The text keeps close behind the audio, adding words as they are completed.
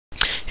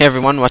Hey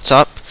everyone, what's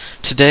up?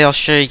 Today I'll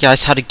show you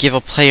guys how to give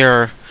a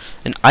player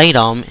an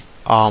item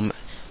on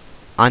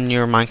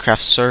your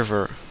Minecraft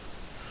server.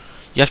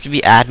 You have to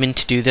be admin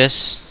to do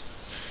this.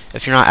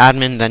 If you're not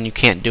admin, then you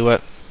can't do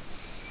it.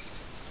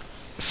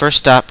 First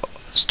step,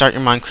 start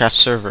your Minecraft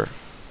server.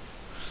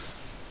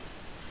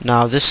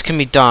 Now this can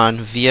be done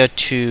via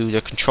to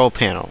the control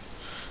panel.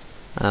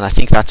 And I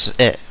think that's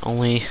it.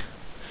 Only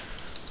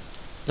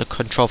the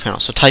control panel.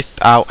 So type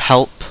out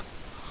help.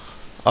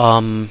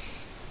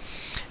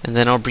 And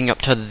then I'll bring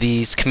up to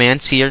these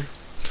commands here.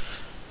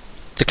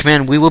 The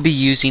command we will be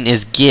using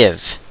is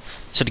give.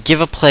 So to give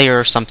a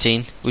player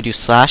something, we do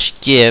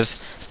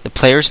 /give the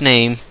player's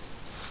name.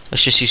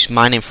 Let's just use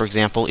my name for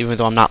example, even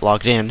though I'm not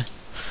logged in.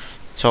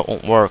 So it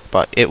won't work,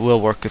 but it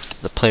will work if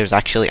the player's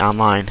actually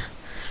online.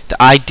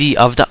 The ID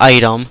of the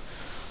item.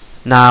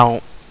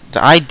 Now,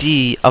 the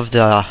ID of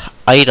the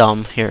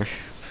item here,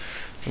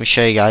 let me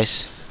show you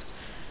guys.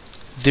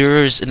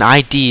 There's an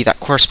ID that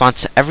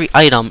corresponds to every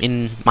item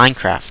in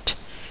Minecraft.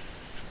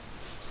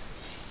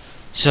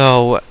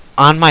 So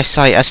on my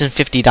site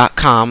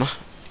SMP.com,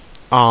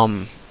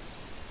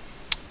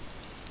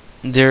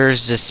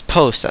 there's this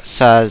post that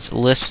says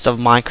list of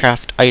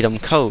Minecraft item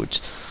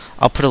codes.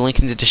 I'll put a link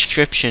in the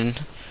description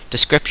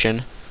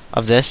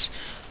of this,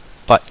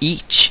 but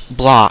each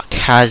block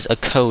has a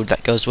code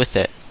that goes with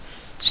it.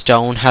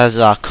 Stone has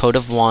a code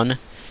of 1,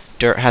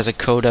 dirt has a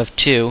code of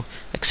 2,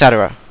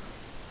 etc.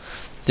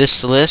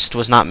 This list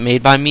was not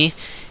made by me.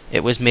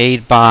 It was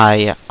made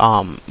by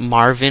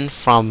Marvin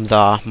from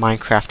the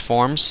Minecraft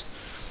forums,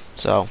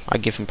 so I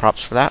give him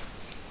props for that.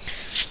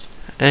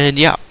 And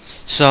yeah,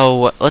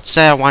 so let's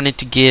say I wanted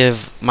to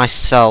give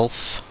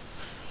myself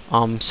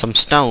some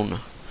stone.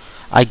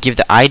 I give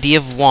the ID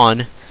of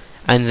 1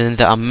 and then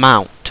the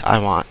amount I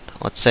want.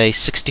 Let's say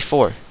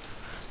 64.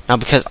 Now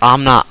because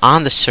I'm not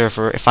on the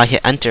server, if I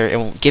hit enter, it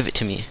won't give it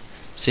to me.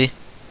 See?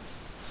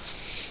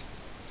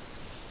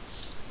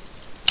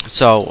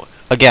 So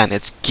again,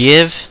 it's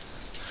give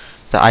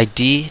the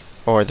ID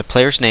or the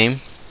player's name,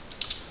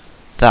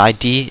 the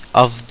ID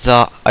of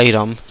the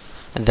item,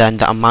 and then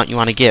the amount you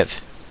want to give.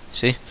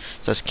 See? It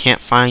says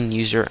can't find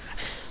user,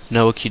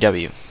 no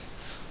QW.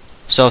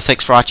 So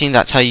thanks for watching.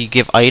 That's how you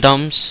give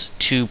items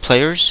to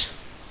players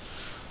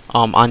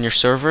on your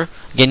server.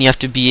 Again, you have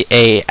to be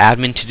a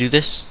admin to do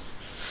this.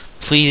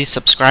 Please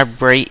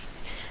subscribe, rate,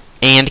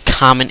 and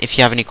comment if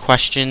you have any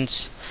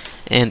questions,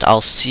 and I'll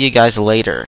see you guys later.